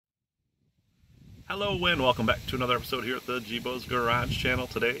Hello and welcome back to another episode here at the Jibo's Garage channel.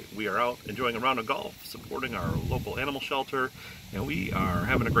 Today we are out enjoying a round of golf, supporting our local animal shelter, and we are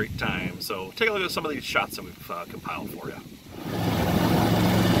having a great time. So take a look at some of these shots that we've compiled for you.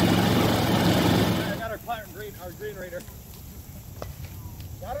 I got our green raider.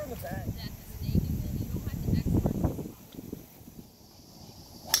 Got her in the bag.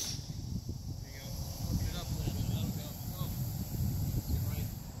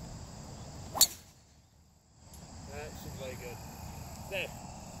 Good.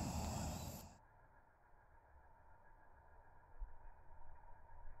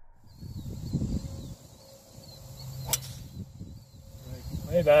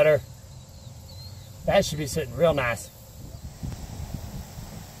 Way better. That should be sitting real nice.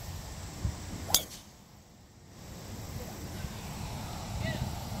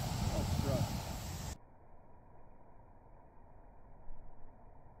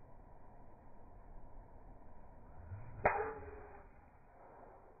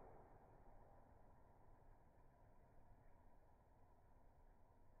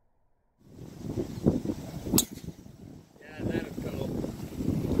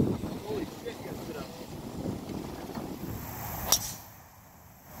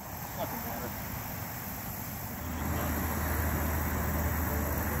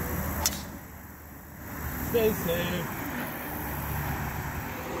 Stay safe.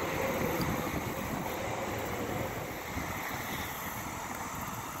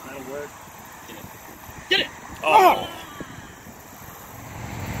 That'll work. Get it. Get it! Oh!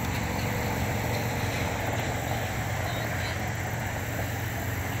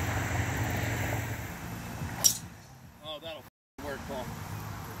 Oh, that'll work, Paul.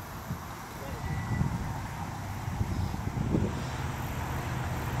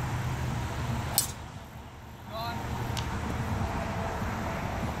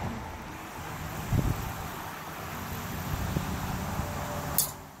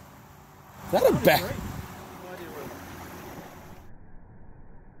 Is that a bat?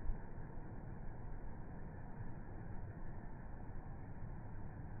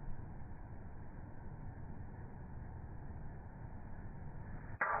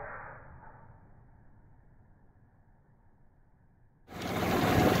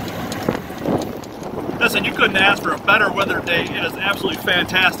 Listen, you couldn't ask for a better weather day. It is absolutely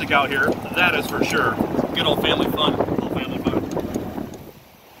fantastic out here. That is for sure. Good old family fun. Old family fun.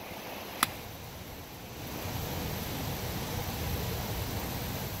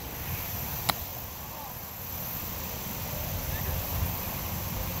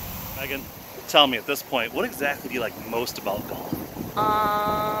 Megan, tell me at this point, what exactly do you like most about golf?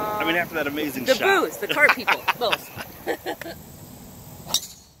 I mean, after that amazing the shot. The booze, the cart people, both.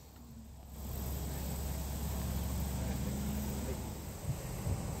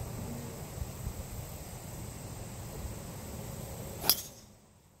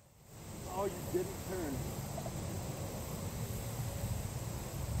 Oh, you didn't turn.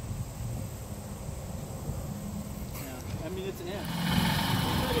 Yeah, I mean, it's an ant.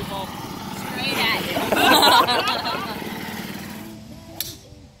 Straight at you.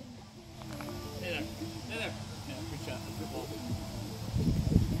 Hey there. Hey there. Yeah, good shot. Good ball.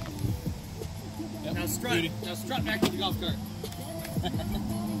 Yep. Now strut. Beauty. Now strut back to the golf cart.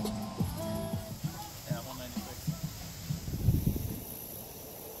 Yeah, 196.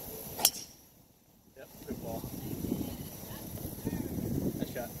 Yep, good ball.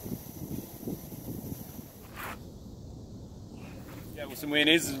 Nice shot. Yeah, with some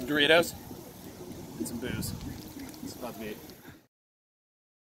mayonnaise and Doritos. And some booze. It's about to be it.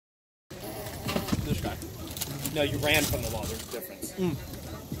 This guy. No, you ran from the wall. There's a difference.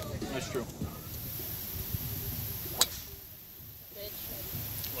 That's true.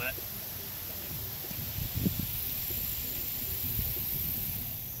 Wet.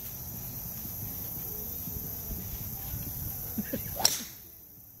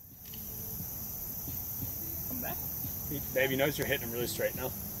 Come back. Babe, you notice you're hitting him really straight now.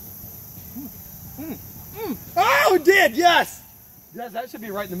 Oh, it did! Yes! Yes, that should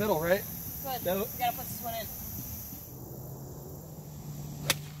be right in the middle, right? Good. No. You gotta put this one in.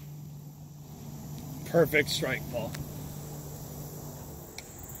 Perfect strike, Paul.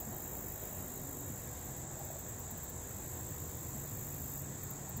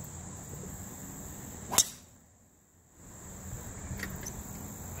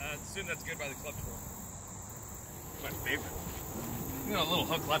 Assume that's good by the club tool. My favorite. You know, a little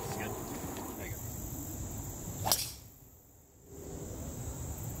hook left is good. There you go.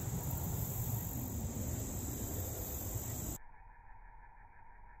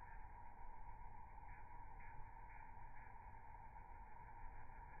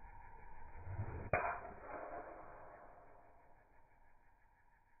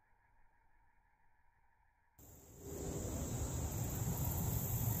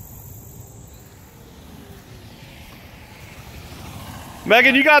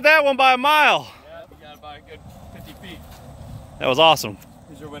 Megan, you got that one by a mile. Yeah, you got about a good 50 feet. That was awesome.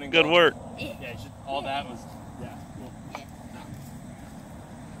 Here's your winning Good goal. work. Yeah, all that was, yeah, cool.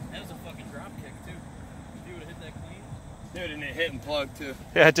 That was a fucking drop kick, too. If you would have hit that clean. Dude, and it hit and plugged, too.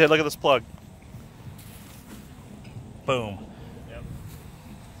 Yeah, I did. Look at this plug. Boom. Yep.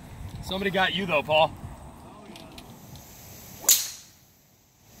 Somebody got you, though, Paul.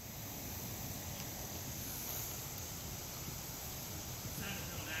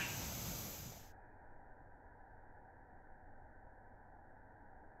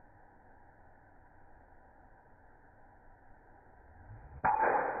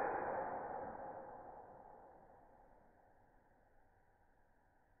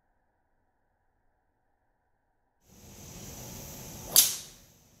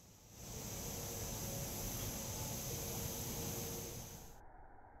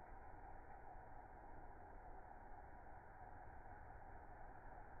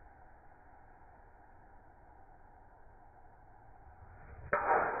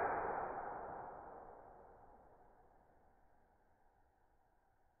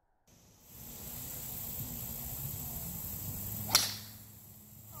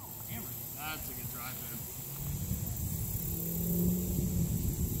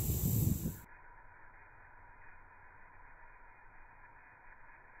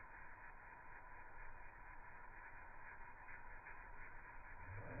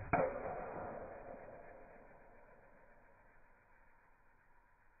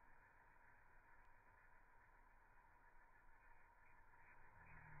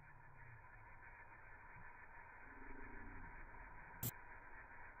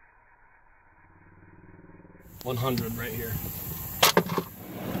 100 right here.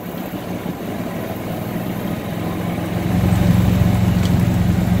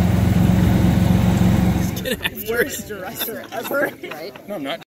 Worst dresser ever. Right? No, I'm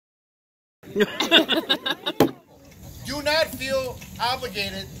not. Do not feel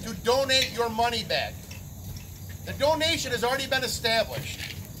obligated to donate your money back. The donation has already been established.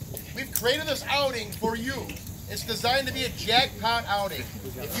 We've created this outing for you. It's designed to be a jackpot outing.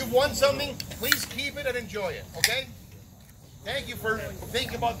 If you've won something, please keep it and enjoy it, okay? Thank you for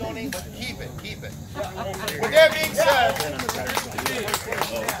thinking about donating, but keep it, keep it. With that being said,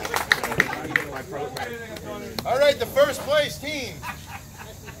 all right, the first place team.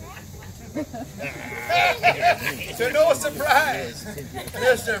 To no surprise,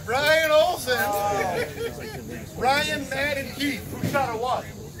 Mr. Brian Olson, Ryan, Matt, and Keith. Who shot a what?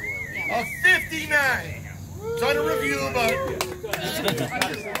 A 59. Trying to review, but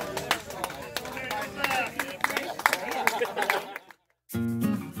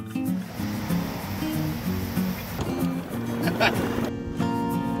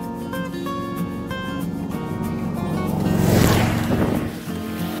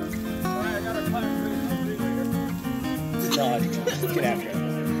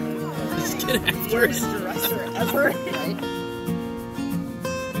Worst dresser ever. Right?